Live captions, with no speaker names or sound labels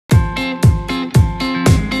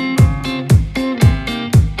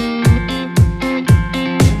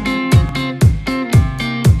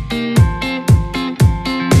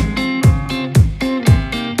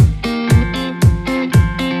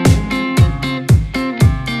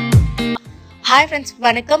Hi friends,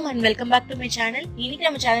 welcome and welcome back to my channel. இன்னைக்கு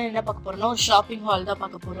நம்ம channel என்ன பார்க்க போறோம்னா ஒரு ஷாப்பிங் ஹால் தான்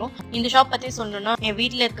பார்க்க போறோம். இந்த ஷாப் பத்தி சொல்லணும்னா என்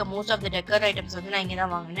வீட்ல இருக்க most of the decker items வந்து நான் இங்க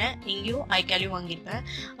தான் வாங்குனேன். இங்கேயும் ஐகாலையும் வாங்கியிருப்பேன்.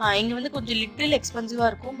 இங்க வந்து கொஞ்சம் லிட்டில் எக்ஸ்பென்சிவா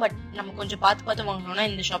இருக்கும், பட் நம்ம கொஞ்சம் பார்த்து வாங்கணும்னா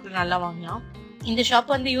இந்த ஷாப்ல நல்லா வாங்கலாம். இந்த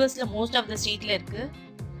ஷாப் வந்து யூஎஸ்ல மோஸ்ட் ஆஃப் தி ஸ்ட்ரீட்ல இருக்கு.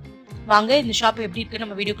 வாங்க இந்த ஷாப் எப்படி இருக்கு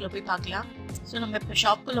நம்ம வீடியோக்குள்ள போய் பார்க்கலாம். ஸோ நம்ம இப்போ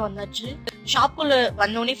ஷாப்புக்குள்ள வந்தாச்சு. ஷாப்புக்குள்ள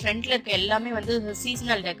வந்தோடனே ஃப்ரண்ட்ல இருக்க எல்லாமே வந்து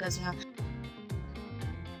சீசனல் டெக்கர்ஸ்ங்க.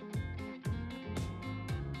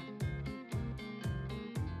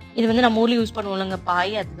 இது வந்து நம்ம ஊர்ல யூஸ் பண்ணுவோம்லங்க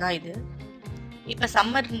பாய், அதுதான் இது. இப்ப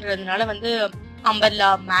சம்மர்ன்றதுனால வந்து அம்பர்லா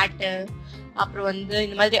மேட்டு, அப்புறம் வந்து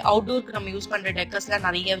இந்த மாதிரி அவுட்டோருக்கு நம்ம யூஸ் பண்ற டெக்கர்ஸ் எல்லாம்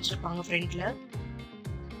நிறைய வச்சிருப்பாங்க ஃப்ரண்ட்ல.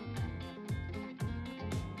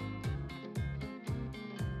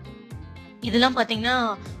 இதெல்லாம் பாத்தீங்கன்னா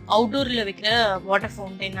அவுட்டோர்ல வைக்கிற வாட்டர்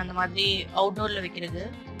ஃபவுண்டைன், அந்த மாதிரி அவுட்டோர்ல வைக்கிறது.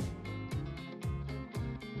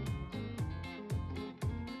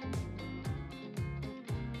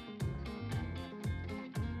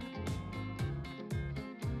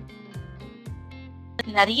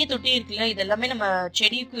 நிறைய தொட்டி இருக்குல்ல, இதெல்லாமே நம்ம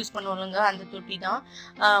செடிக்கு யூஸ் பண்ணுவோம்லங்க, அந்த தொட்டி தான்.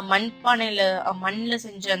 மண்பானையில மண்ல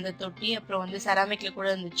செஞ்ச அந்த தொட்டி, அப்புறம் வந்து செராமிக்ல கூட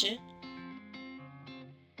இருந்துச்சு.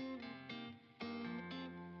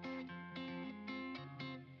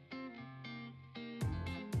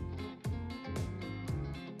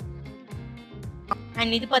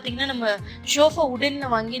 அண்ட் இது பாத்தீங்கன்னா நம்ம ஷோஃபா உடன்ல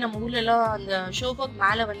வாங்கி நம்ம ஊர்ல எல்லாம் அந்த ஷோஃபாக்கு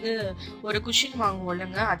மேல வந்து ஒரு குஷன் வாங்குவோம்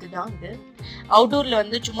இல்லைங்க, அதுதான் இது. அவுட்டோர்ல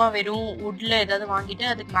வந்து சும்மா வெறும் வுட்ல ஏதாவது வாங்கிட்டு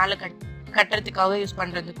அதுக்கு மேல கட்டுறதுக்காக யூஸ்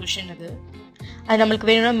பண்ற அந்த குஷன் இது. அது நம்மளுக்கு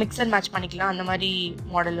வேணும்னா மிக்ஸ் அண்ட் மேட்ச் பண்ணிக்கலாம், அந்த மாதிரி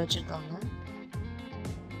மாடல் வச்சிருக்காங்க.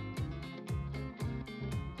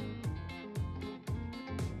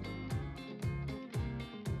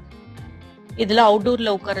 இதெல்லாம்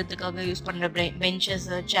அவுட்டோர்ல உட்கார்றதுக்காக யூஸ் பண்ற பெஞ்சஸ்,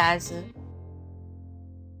 சேர்ஸ்.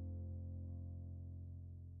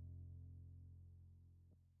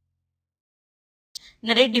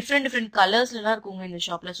 நிறைய டிஃப்ரெண்ட் கலர்ஸ்ல எல்லாம் இருக்குங்க இந்த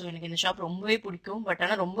ஷாப்ல. ஸோ எனக்கு இந்த ஷாப் ரொம்பவே பிடிக்கும், பட்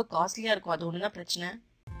ஆனால் ரொம்ப காஸ்ட்லியா இருக்கும், அது ஒண்ணுதான் பிரச்சனை.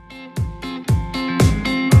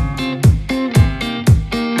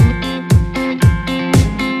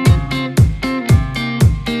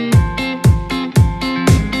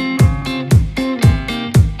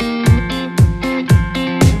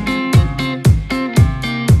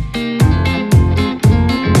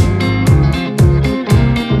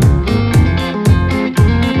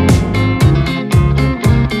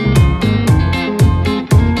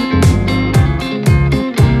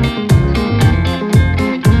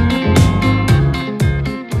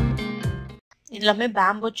 எல்லாமே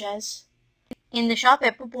பேம்போ சேர்ஸ். இந்த ஷாப்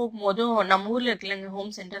எப்போ போகும்போதும் நம்ம ஊர்ல இருக்குல்லங்க ஹோம்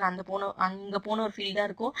சென்டர், அங்க போன ஒரு ஃபீல் தான்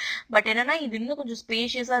இருக்கும். பட் என்னன்னா இது இன்னும் கொஞ்சம்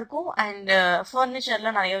ஸ்பேஷியஸா இருக்கும் அண்ட்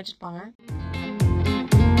ஃபர்னிச்சர்லாம் நிறைய வச்சிருப்பாங்க.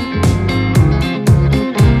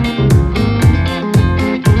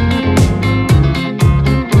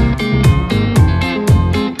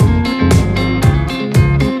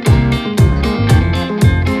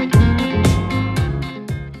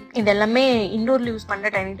 இது எல்லாமே இண்டோர்ல யூஸ் பண்ற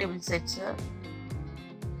டைனிங் டேபிள் செட்ஸ்.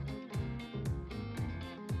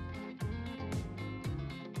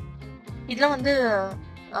 இதெல்லாம் வந்து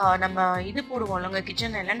நம்ம இது போடுவோம்லங்க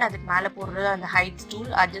கிச்சன் ஐலண்ட், அதுக்கு மேல போடுறது அந்த height stool,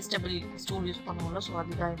 adjustable stool use பண்ணுவோம்ல, ஸோ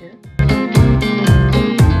அதுதான் இது.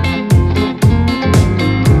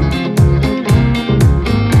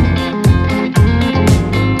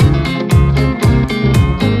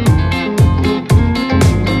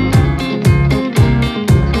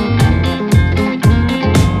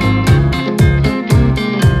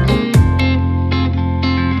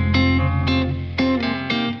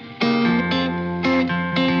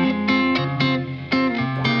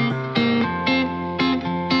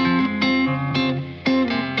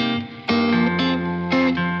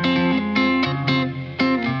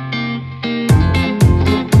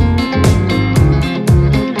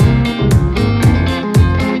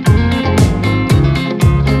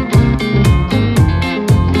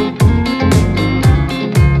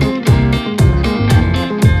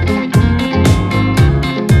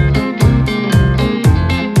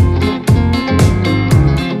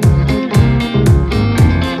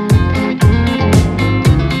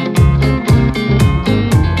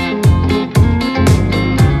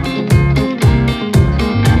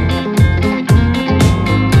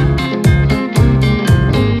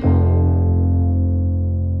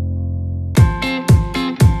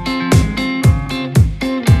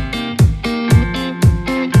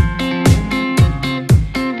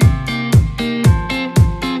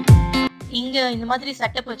 இந்த மாதிரி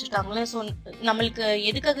செட்டப் வச்சிருக்காங்களே, ஸோ நம்மளுக்கு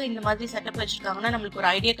எதுக்காக இந்த மாதிரி செட்டப் வச்சிருக்காங்கன்னா நம்மளுக்கு ஒரு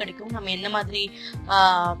ஐடியா கிடைக்கும் நம்ம என்ன மாதிரி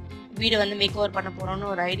வீடை வந்து மேக் ஓவர் பண்ண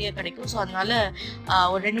போகிறோன்னு ஒரு ஐடியா கிடைக்கும். ஸோ அதனால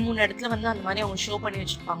ஒரு 2-3 இடத்துல வந்து அந்த மாதிரி அவங்க ஷோ பண்ணி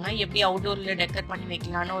வச்சுருப்பாங்க, எப்படி அவுட்டோரில் டெக்கர் பண்ணி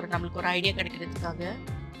வைக்கலான்னு நம்மளுக்கு ஒரு ஐடியா கிடைக்கிறதுக்காக.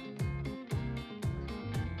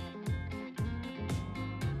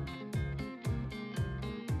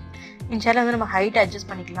 இந்த சேனல் வந்து நம்ம ஹைட் அட்ஜஸ்ட்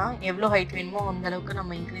பண்ணிக்கலாம், எவ்வளோ ஹைட் வேணுமோ அந்த அளவுக்கு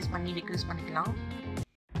நம்ம இன்க்ரீஸ் பண்ணி டிக்ரீஸ் பண்ணிக்கலாம்.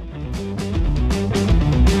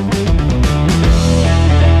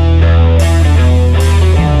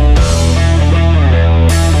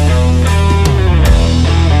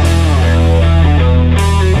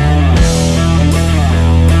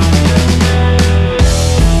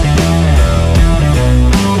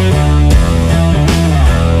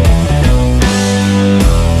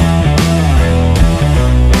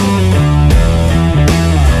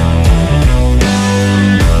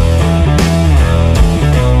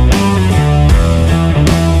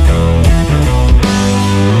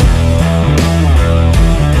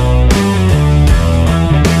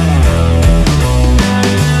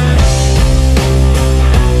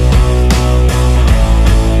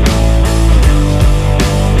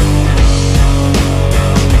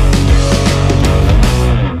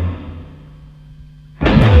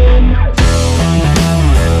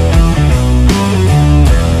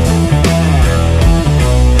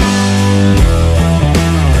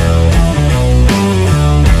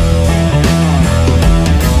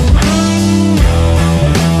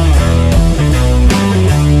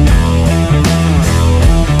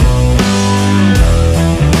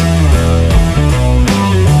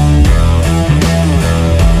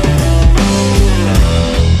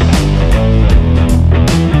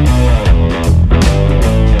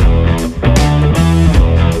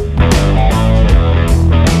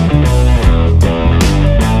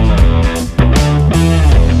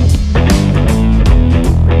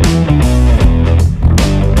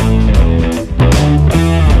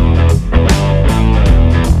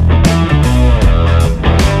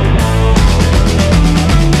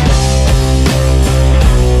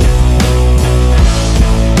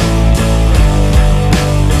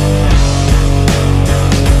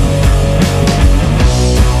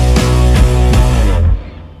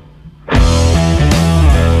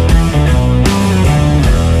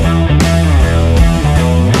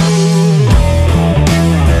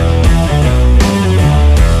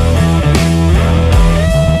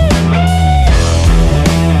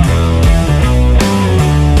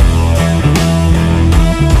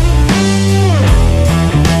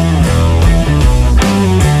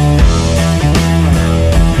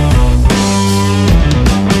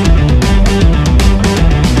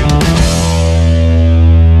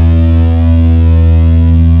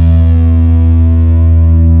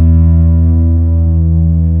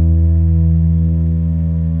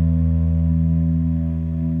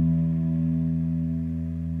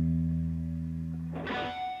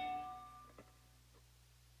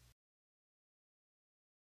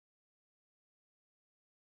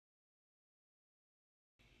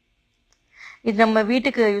 இது நம்ம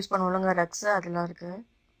வீட்டுக்கு யூஸ் பண்ணுவோம்லங்க, ரக்ஸ் அதெல்லாம் இருக்கு,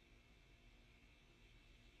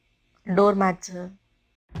 டோர் மேட்ஸு.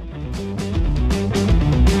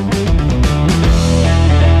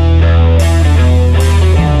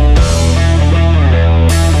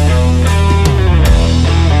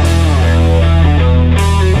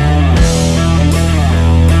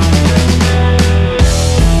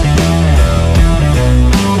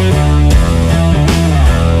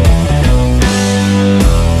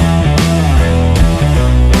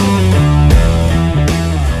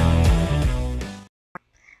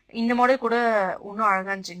 இந்த மாடல் கூட இன்னும்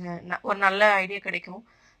அழகா இருந்துச்சுங்க, ஒரு நல்ல ஐடியா கிடைக்கும்.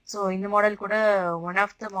 ஸோ இந்த மாடல் கூட ஒன்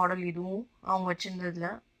ஆஃப் த மாடல் இதுவும் அவங்க வச்சிருந்ததுல.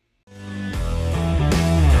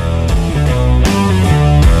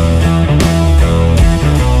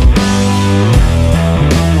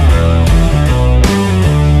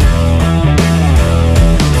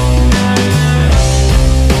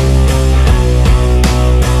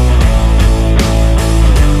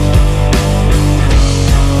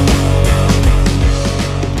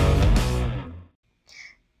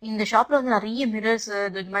 இந்த ஷாப்ல வந்து நிறைய மிரர்ஸ்,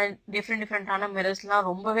 இது மாதிரி டிஃப்ரெண்டான மிரர்ஸ்லாம்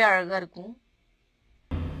ரொம்பவே அழகா இருக்கும்.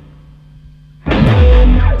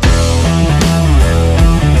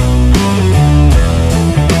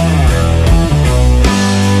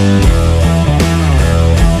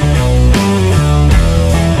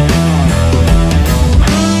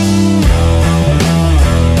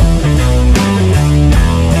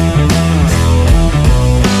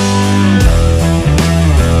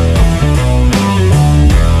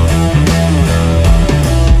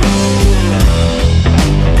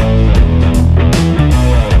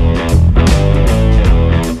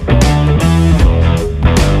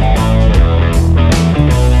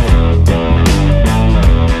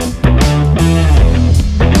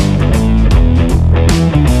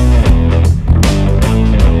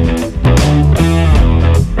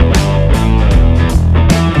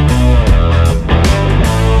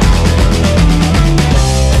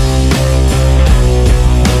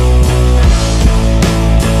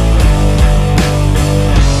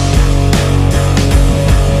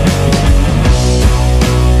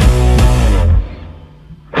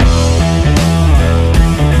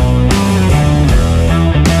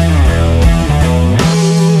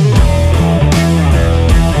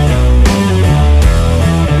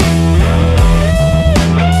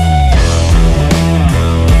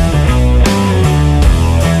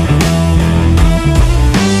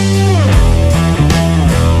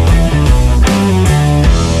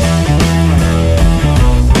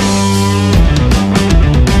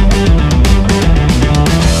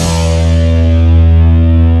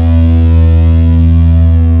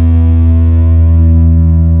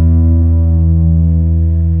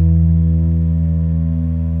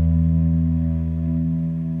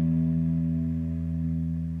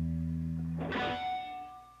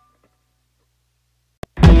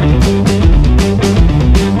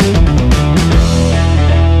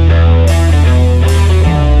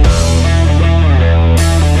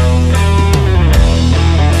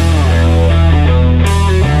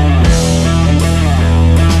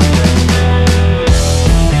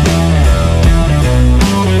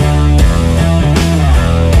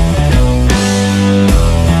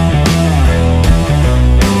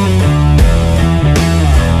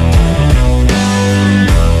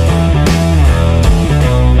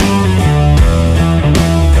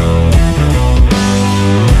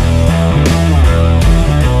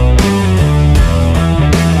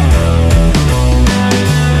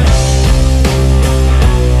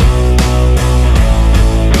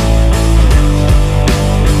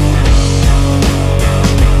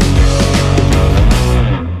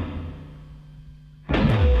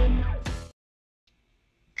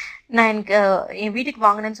 நான் எனக்கு என் வீட்டுக்கு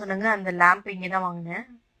வாங்கினேன்னு சொன்னாங்க அந்த லேம்ப் இங்கே தான் வாங்கினேன்.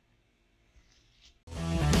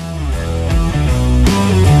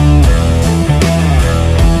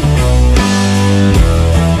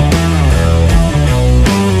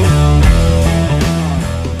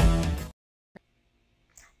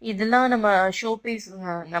 இதெல்லாம் நம்ம ஷோபீஸ்,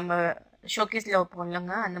 நம்ம ஷோகேஸ்ல வைப்போம்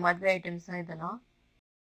இல்லைங்க, அந்த மாதிரி ஐட்டம்ஸ் தான் இதெல்லாம்.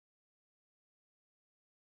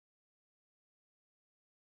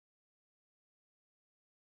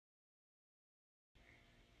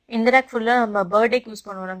 இந்த ரேக் ஃபுல்லா நம்ம பர்த்டேக்கு use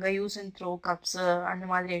பண்ணுவோம்ங்க, use and throw cups அந்த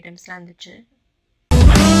மாதிரி ஐட்டம்ஸ்லாம் இருந்துச்சு.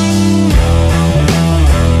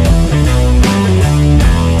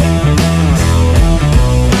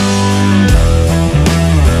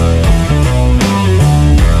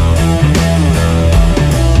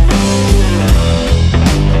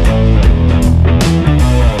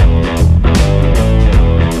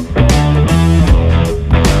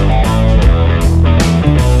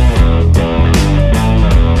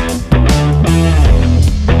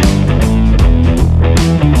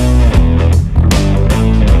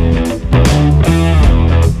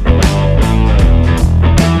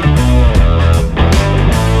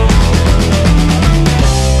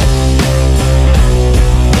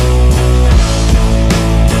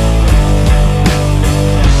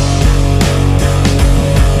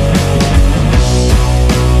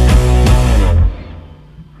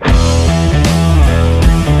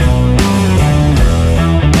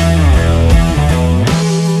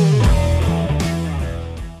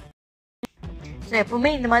 ஸோ எப்பவுமே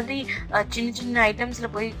இந்த மாதிரி சின்ன சின்ன ஐட்டம்ஸ்ல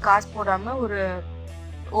போய் காசு போடாம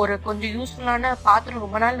ஒரு கொஞ்சம் யூஸ்ஃபுல்லான பாத்திரம்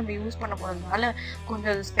ரொம்ப நாள் நம்ம யூஸ் பண்ண போறதுனால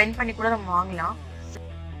கொஞ்சம் ஸ்பெண்ட் பண்ணி கூட நம்ம வாங்கலாம்.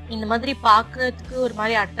 இந்த மாதிரி பார்க்கறதுக்கு ஒரு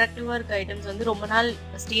மாதிரி அட்ராக்டிவா இருக்க ஐட்டம்ஸ் வந்து ரொம்ப நாள்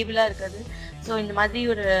ஸ்டேபிளா இருக்காது. ஸோ இந்த மாதிரி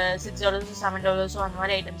ஒரு $6 $7 அந்த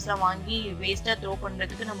மாதிரி ஐட்டம்ஸ்லாம் வாங்கி வேஸ்டா த்ரோ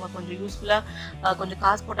பண்றதுக்கு நம்ம கொஞ்சம் யூஸ்ஃபுல்லா கொஞ்சம்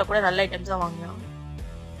காசு போட்டா கூட நல்ல ஐட்டம்ஸா வாங்கலாம்.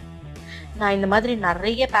 நான் இந்த மாதிரி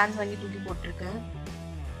நிறைய பேன்ஸ் வாங்கி தூக்கி போட்டிருக்கேன்.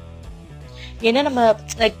 ஏன்னா நம்ம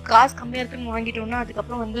காசு கம்மியா இருக்குன்னு வாங்கிட்டோம்னா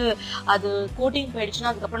அதுக்கப்புறம் வந்து அது கோட்டிங் போயிடுச்சுன்னா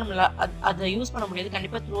அதுக்கப்புறம் நம்மள அதை யூஸ் பண்ண முடியாது,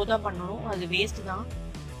 கண்டிப்பா த்ரோ தான் பண்ணணும், அது வேஸ்ட் தான்.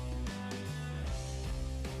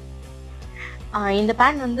 இந்த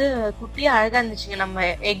பேன் வந்து குட்டியா அழகா இருந்துச்சுங்க, நம்ம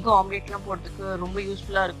எக் ஆம்லேட்லாம் போடுறதுக்கு ரொம்ப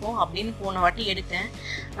யூஸ்ஃபுல்லா இருக்கும் அப்படின்னு போன வாட்டி எடுத்தேன்.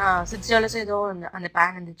 $6 ஏதோ அந்த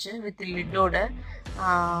பேன் இருந்துச்சு வித் லிட்டோட.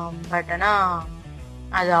 பட் ஆனால்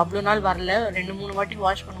அது அவ்வளோ நாள் வரல, 2-3 வாட்டி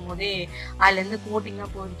வாஷ் பண்ணும் போதே அதுலேருந்து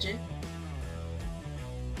கோட்டிங்லாம் போயிடுச்சு.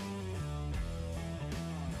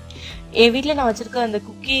 என் வீட்டில் நான் வச்சிருக்க அந்த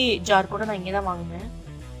குக்கி ஜார் கூட நான் இங்கே தான் வாங்கினேன்.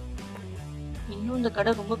 இன்னும் இந்த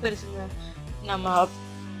கடை ரொம்ப பெருசுங்க. நம்ம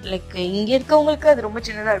லைக் இங்கே இருக்கவங்களுக்கு அது ரொம்ப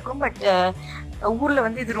சின்னதாக இருக்கும், பட் ஊரில்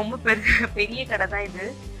வந்து இது ரொம்ப பெரிய கடை தான் இது.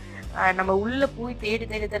 நம்ம உள்ளே போய் தேடி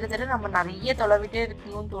தேடி தேடி தேடி நம்ம நிறைய தொலைவிட்டே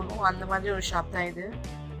இருக்கணும்னு தோணும், அந்த மாதிரி ஒரு ஷாப் தான் இது.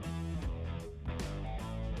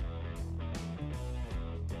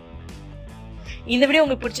 இந்த வீடியோ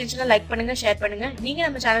உங்களுக்கு பிடிச்சிருந்துச்சுன்னா லைக் பண்ணுங்க, ஷேர் பண்ணுங்க. நீங்க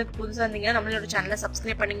நம்ம சேனலுக்கு புதுசா இருந்தீங்கன்னா நம்மளோட சேனலை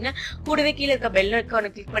சப்ஸ்கிரைப் பண்ணுங்க. கூடவே கீழே இருக்க பெல் ஐகானை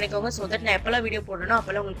கிளிக் பண்ணிக்கோங்க, சோ தட் நான் எப்பெல்லாம் வீடியோ போடுறேனோ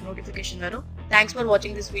அப்பெல்லாம் உங்களுக்கு நோட்டிஃபிகேஷன் வரும். தேங்க்ஸ் ஃபார்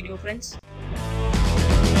வாட்சிங் திஸ் வீடியோ ஃப்ரெண்ட்ஸ்.